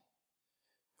Christ.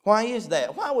 Why is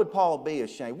that? Why would Paul be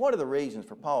ashamed? What are the reasons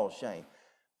for Paul's shame?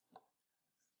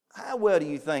 How well do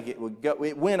you think it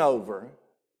went over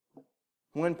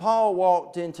when Paul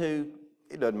walked into,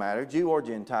 it doesn't matter, Jew or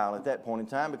Gentile at that point in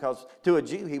time, because to a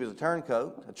Jew he was a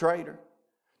turncoat, a traitor.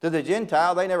 To the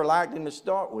Gentile, they never liked him to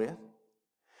start with.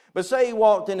 But say he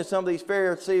walked into some of these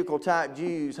Pharisaical type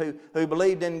Jews who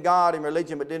believed in God and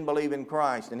religion but didn't believe in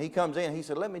Christ. And he comes in and he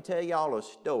said, let me tell y'all a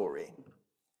story.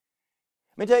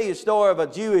 Let me tell you a story of a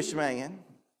Jewish man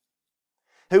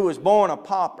who was born a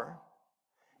pauper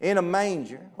in a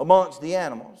manger amongst the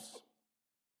animals,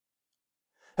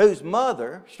 whose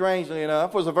mother, strangely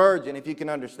enough, was a virgin, if you can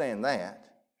understand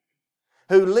that,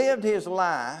 who lived his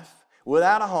life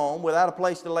without a home, without a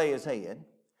place to lay his head,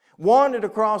 wandered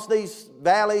across these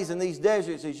valleys and these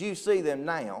deserts as you see them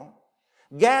now,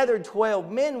 gathered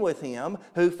 12 men with him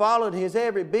who followed his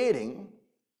every bidding,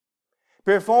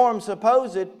 performed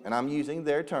supposed, and I'm using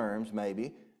their terms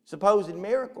maybe, supposed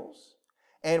miracles,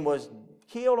 and was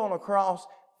killed on a cross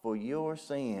for your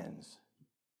sins.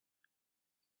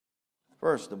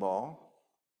 First of all,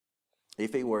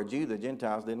 if he were a Jew, the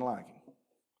Gentiles didn't like him.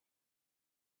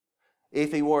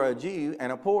 If he were a Jew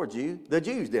and a poor Jew, the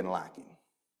Jews didn't like him.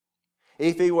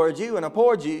 If he were a Jew and a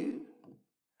poor Jew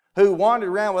who wandered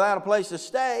around without a place to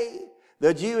stay,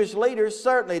 the Jewish leaders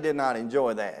certainly did not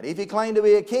enjoy that. If he claimed to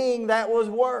be a king, that was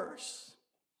worse.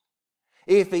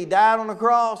 If he died on the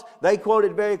cross, they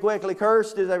quoted very quickly,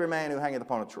 cursed is every man who hangeth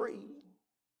upon a tree.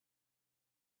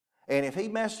 And if he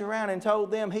messed around and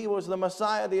told them he was the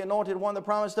Messiah, the anointed one, the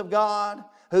promised of God,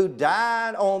 who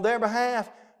died on their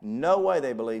behalf, no way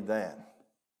they believed that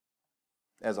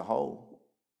as a whole.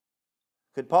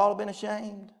 Could Paul have been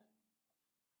ashamed?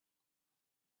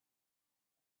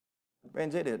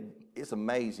 Friends, it's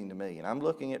amazing to me, and I'm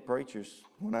looking at preachers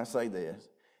when I say this,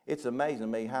 it's amazing to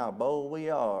me how bold we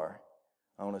are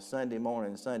on a Sunday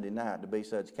morning and Sunday night to be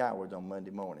such cowards on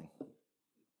Monday morning.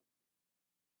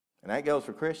 And that goes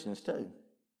for Christians too,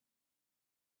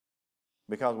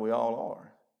 because we all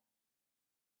are.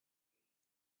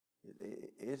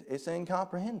 It's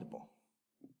incomprehensible,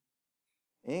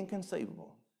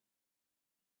 inconceivable.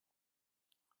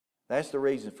 That's the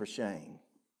reason for shame.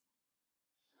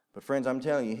 But friends, I'm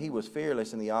telling you, he was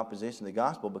fearless in the opposition to the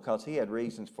gospel because he had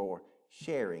reasons for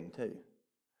sharing too.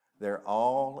 They're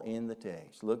all in the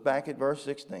text. Look back at verse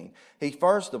 16. He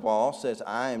first of all says,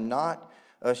 I am not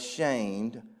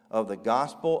ashamed of the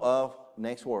gospel of,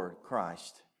 next word,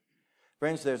 Christ.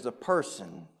 Friends, there's a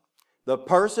person. The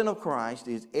person of Christ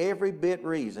is every bit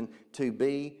reason to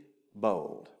be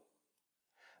bold.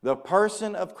 The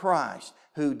person of Christ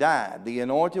who died, the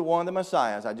anointed one, the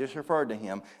Messiah, as I just referred to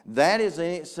him, that is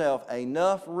in itself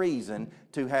enough reason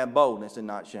to have boldness and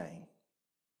not shame.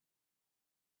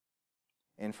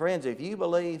 And friends, if you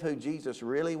believe who Jesus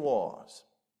really was,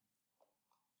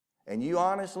 and you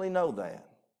honestly know that,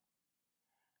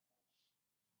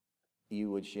 you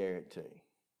would share it too.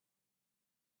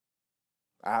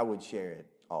 I would share it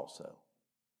also.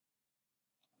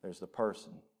 There's the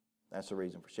person. That's the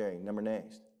reason for sharing. Number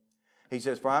next. He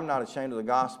says, for I'm not ashamed of the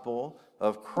gospel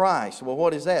of Christ. Well,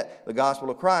 what is that? The gospel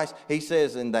of Christ. He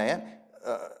says in that,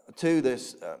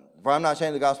 for I'm not ashamed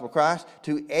of the gospel of Christ,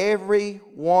 to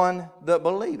everyone that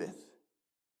believeth.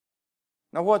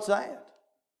 Now what's that?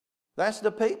 That's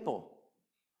the people.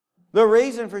 The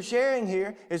reason for sharing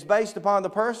here is based upon the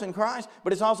person Christ,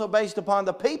 but it's also based upon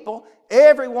the people,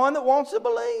 everyone that wants to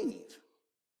believe.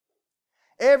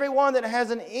 Everyone that has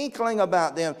an inkling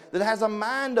about them, that has a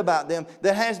mind about them,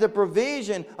 that has the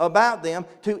provision about them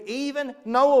to even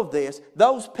know of this,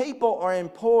 those people are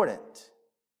important.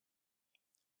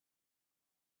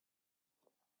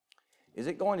 Is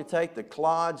it going to take the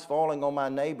clods falling on my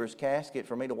neighbor's casket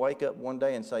for me to wake up one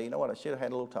day and say, you know what, I should have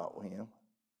had a little talk with him?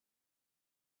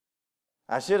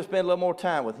 I should have spent a little more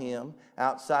time with him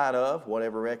outside of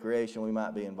whatever recreation we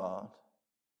might be involved.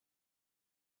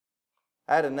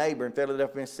 I had a neighbor in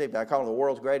Philadelphia, Mississippi. I call him the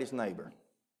world's greatest neighbor.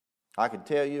 I could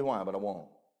tell you why, but I won't.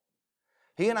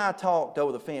 He and I talked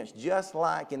over the fence just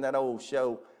like in that old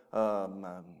show,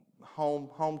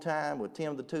 Home Time with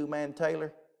Tim the Two-Man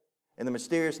Taylor and the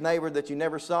mysterious neighbor that you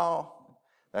never saw.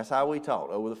 That's how we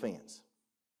talked over the fence.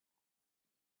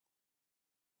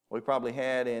 We probably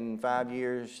had in 5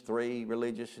 years 3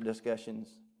 religious discussions.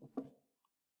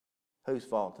 Whose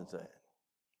fault is that?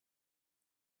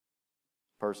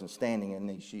 Person standing in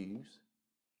these shoes.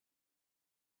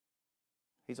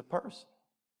 He's a person.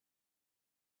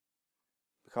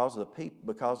 Because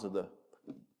of the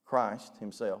Christ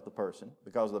himself, the person,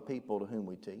 because of the people to whom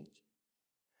we teach,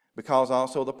 because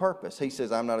also the purpose. He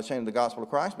says, I'm not ashamed of the gospel of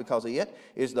Christ because it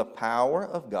is the power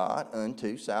of God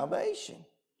unto salvation.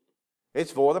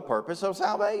 It's for the purpose of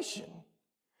salvation.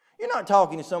 You're not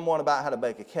talking to someone about how to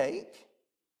bake a cake,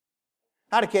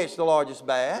 how to catch the largest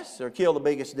bass, or kill the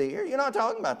biggest deer. You're not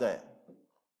talking about that.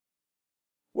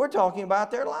 We're talking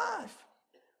about their life.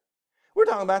 We're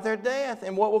talking about their death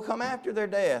and what will come after their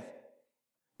death.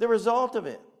 The result of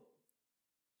it.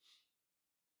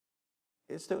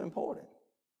 It's too important.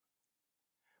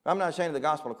 I'm not ashamed of the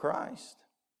gospel of Christ.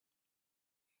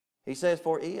 He says,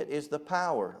 for it is the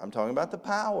power. I'm talking about the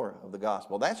power of the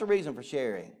gospel. That's the reason for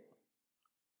sharing.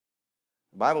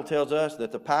 The Bible tells us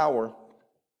that the power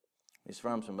is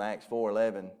from some Acts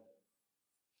 4:11.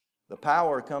 The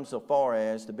power comes so far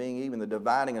as to being even the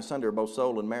dividing asunder of both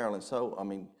soul and marrow and soul.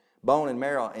 Bone and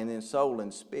marrow, and then soul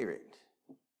and spirit.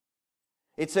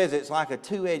 It says it's like a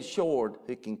two-edged sword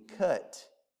that can cut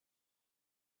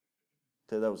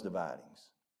to those dividings.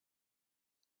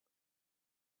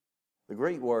 The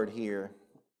Greek word here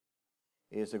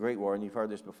is the Greek word, and you've heard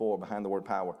this before, behind the word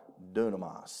power,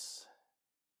 dunamis.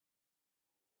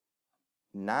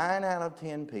 9 out of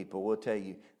 10 people will tell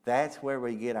you that's where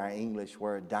we get our English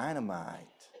word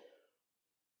dynamite.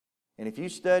 And if you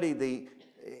study the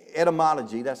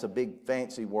etymology, that's a big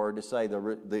fancy word to say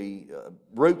the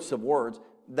roots of words,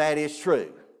 that is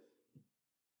true.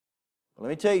 Let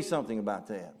me tell you something about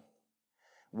that.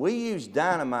 We use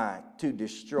dynamite to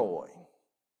destroy,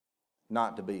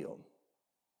 not to build.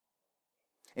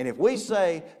 And if we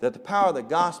say that the power of the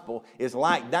gospel is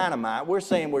like dynamite, we're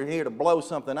saying we're here to blow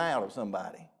something out of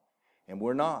somebody. And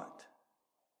we're not.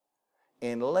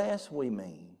 Unless we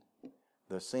mean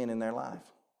the sin in their life.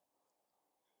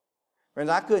 Friends,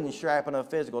 I couldn't strap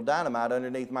enough physical dynamite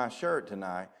underneath my shirt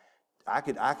tonight. I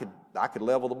could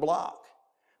level the block.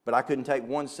 But I couldn't take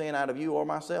one sin out of you or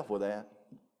myself with that.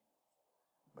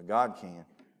 But God can.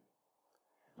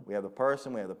 We have the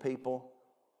person, we have the people,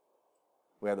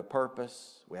 we have the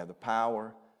purpose, we have the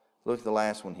power. Look at the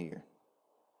last one here.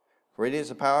 For it is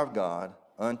the power of God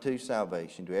unto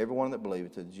salvation to everyone that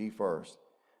believeth, to the Jew first,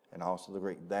 and also the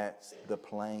Greek. That's the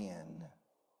plan.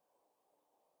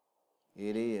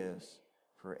 It is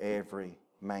for every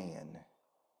man.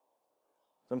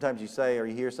 Sometimes you say, or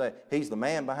you hear say, he's the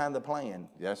man behind the plan.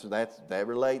 That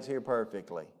relates here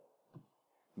perfectly.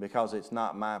 Because it's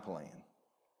not my plan.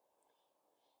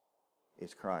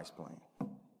 It's Christ's plan.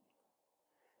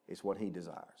 It's what he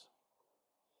desires.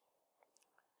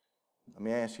 Let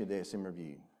me ask you this in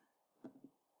review.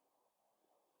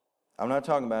 I'm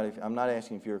not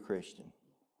asking if you're a Christian.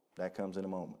 That comes in a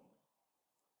moment.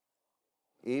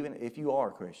 Even if you are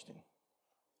a Christian,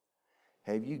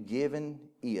 have you given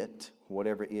it,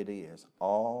 whatever it is,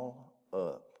 all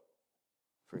up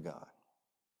for God?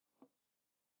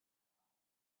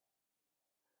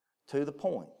 To the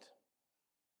point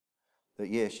that,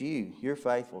 yes, you're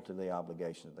faithful to the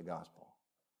obligation of the gospel.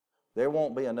 There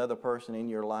won't be another person in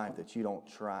your life that you don't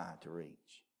try to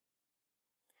reach.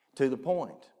 To the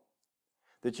point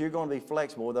that you're going to be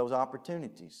flexible with those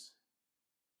opportunities.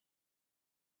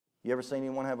 You ever seen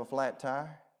anyone have a flat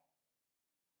tire?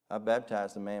 I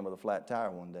baptized a man with a flat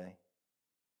tire one day.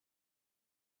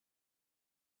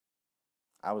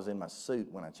 I was in my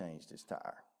suit when I changed his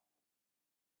tire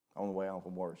on the way home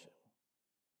from worship.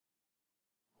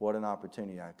 What an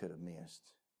opportunity I could have missed.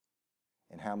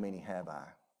 And how many have I?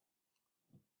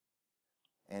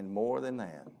 And more than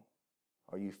that,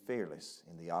 are you fearless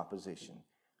in the opposition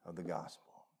of the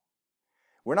gospel?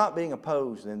 We're not being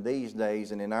opposed in these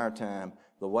days and in our time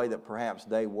the way that perhaps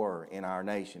they were in our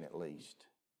nation at least.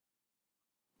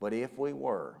 But if we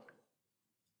were,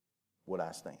 would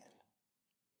I stand?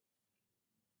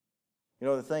 You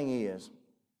know, the thing is,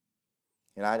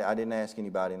 and I didn't ask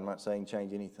anybody, I'm not saying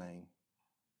change anything,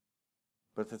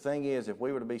 But the thing is, if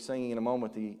we were to be singing in a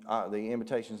moment the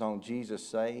invitation song, Jesus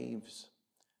Saves,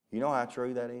 you know how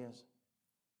true that is?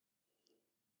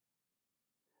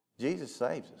 Jesus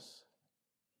saves us.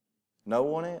 No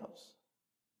one else.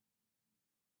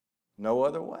 No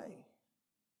other way.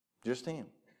 Just Him.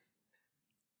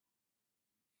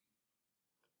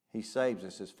 He saves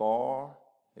us as far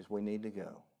as we need to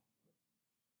go,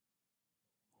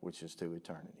 which is to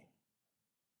eternity.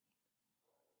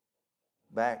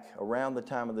 Back around the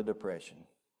time of the Depression.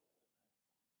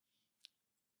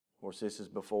 Of course, this is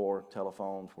before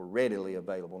telephones were readily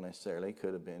available necessarily.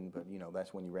 Could have been, but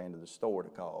that's when you ran to the store to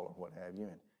call or what have you.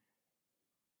 And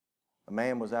a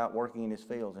man was out working in his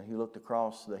fields, and he looked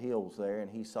across the hills there,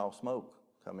 and he saw smoke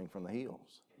coming from the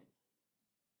hills.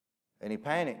 And he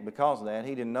panicked because of that.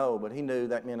 He didn't know, but he knew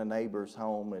that meant a neighbor's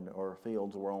home or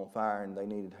fields were on fire and they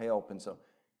needed help. And so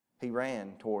he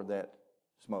ran toward that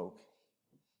smoke.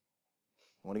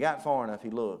 When he got far enough, he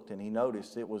looked and he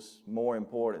noticed it was more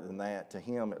important than that, to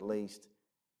him at least.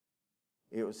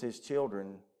 It was his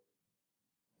children,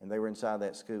 and they were inside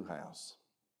that schoolhouse.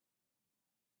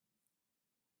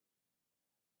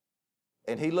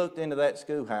 And he looked into that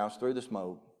schoolhouse through the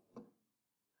smoke.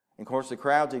 And of course, the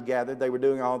crowds had gathered. They were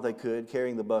doing all they could,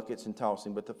 carrying the buckets and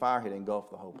tossing, but the fire had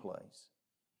engulfed the whole place.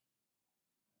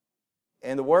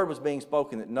 And the word was being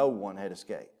spoken that no one had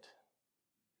escaped.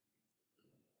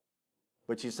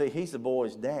 But you see, he's the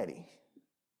boy's daddy.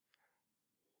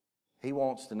 He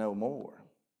wants to know more.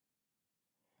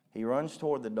 He runs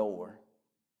toward the door.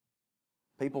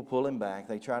 People pull him back.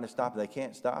 They try to stop him. They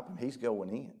can't stop him. He's going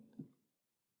in.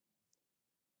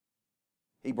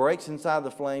 He breaks inside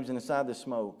the flames and inside the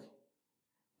smoke.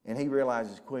 And he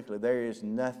realizes quickly there is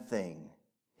nothing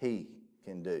he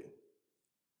can do.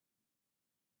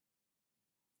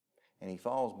 And he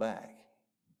falls back.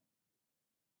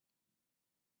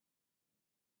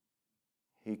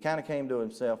 He kind of came to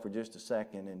himself for just a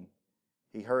second, and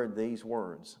he heard these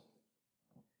words: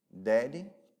 "Daddy,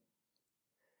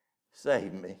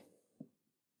 save me.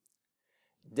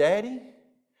 Daddy,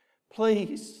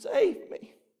 please save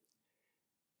me."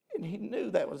 And he knew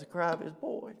that was the cry of his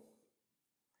boy.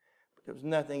 But there was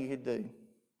nothing he could do.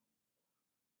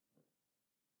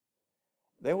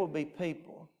 There will be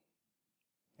people,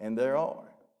 and there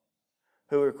are,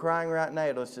 who are crying right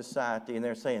now to society, and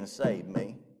they're saying, "Save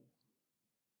me."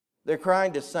 They're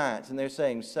crying to science, and they're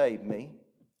saying, "Save me."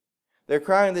 They're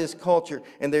crying to this culture,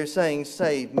 and they're saying,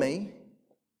 "Save me."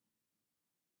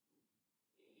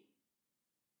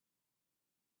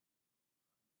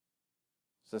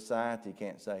 Society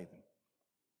can't save them.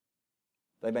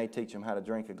 They may teach them how to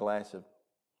drink a glass of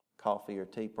coffee or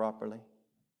tea properly.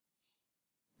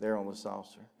 They're on the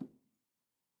saucer.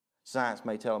 Science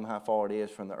may tell them how far it is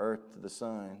from the earth to the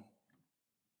sun.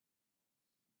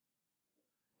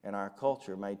 And our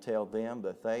culture may tell them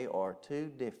that they are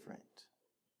too different.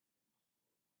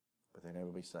 But they'll never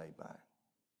be saved by it.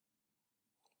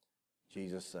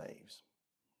 Jesus saves.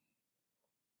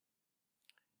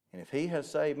 And if He has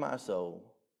saved my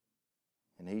soul,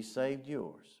 and He saved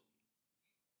yours,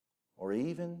 or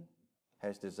even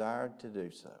has desired to do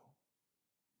so,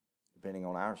 depending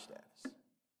on our status,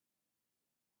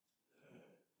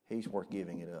 He's worth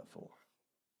giving it up for.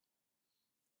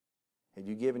 Have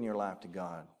you given your life to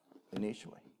God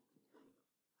initially?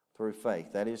 Through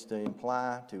faith. That is to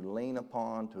imply, to lean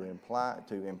upon, to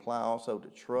imply also to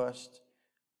trust.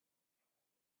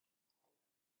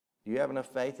 Do you have enough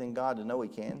faith in God to know He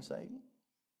can save you?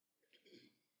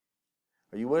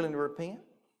 Are you willing to repent?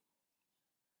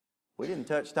 We didn't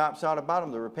touch top, side, or bottom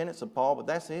the repentance of Paul, but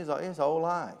that's his whole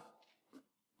life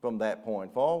from that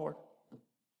point forward.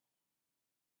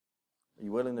 Are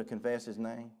you willing to confess His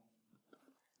name?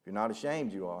 If you're not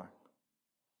ashamed, you are.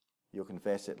 You'll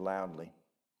confess it loudly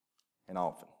and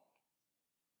often.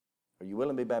 Are you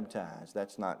willing to be baptized?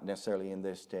 That's not necessarily in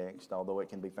this text, although it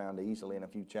can be found easily in a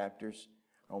few chapters.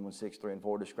 Romans 6, 3, and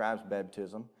 4 describes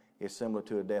baptism. It's similar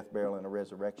to a death, burial, and a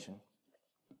resurrection.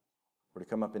 We're to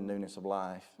come up in newness of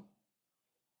life.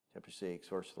 Chapter 6,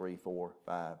 verse 3, 4,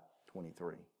 5,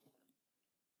 23. Are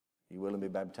you willing to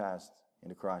be baptized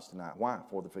into Christ tonight? Why?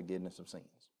 For the forgiveness of sins.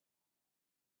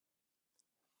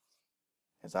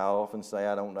 As I often say,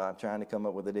 I'm trying to come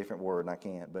up with a different word, and I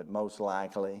can't, but most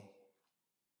likely,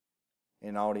 in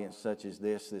an audience such as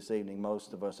this evening,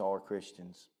 most of us are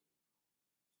Christians.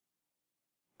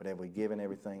 But have we given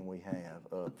everything we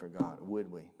have up for God?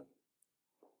 Would we?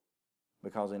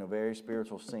 Because in a very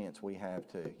spiritual sense, we have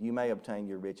to. You may obtain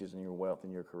your riches and your wealth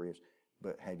and your careers,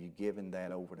 but have you given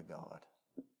that over to God?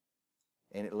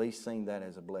 And at least seen that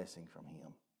as a blessing from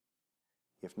Him?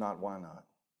 If not, why not?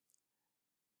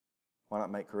 Why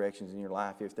not make corrections in your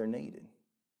life if they're needed?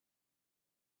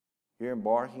 You're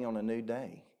embarking on a new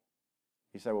day.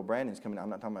 You say, well, Brandon's coming. I'm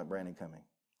not talking about Brandon coming.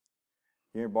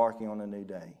 You're embarking on a new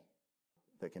day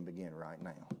that can begin right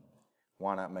now.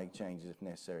 Why not make changes if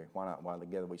necessary? Why not, while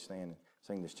together we stand and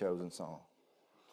sing this chosen song?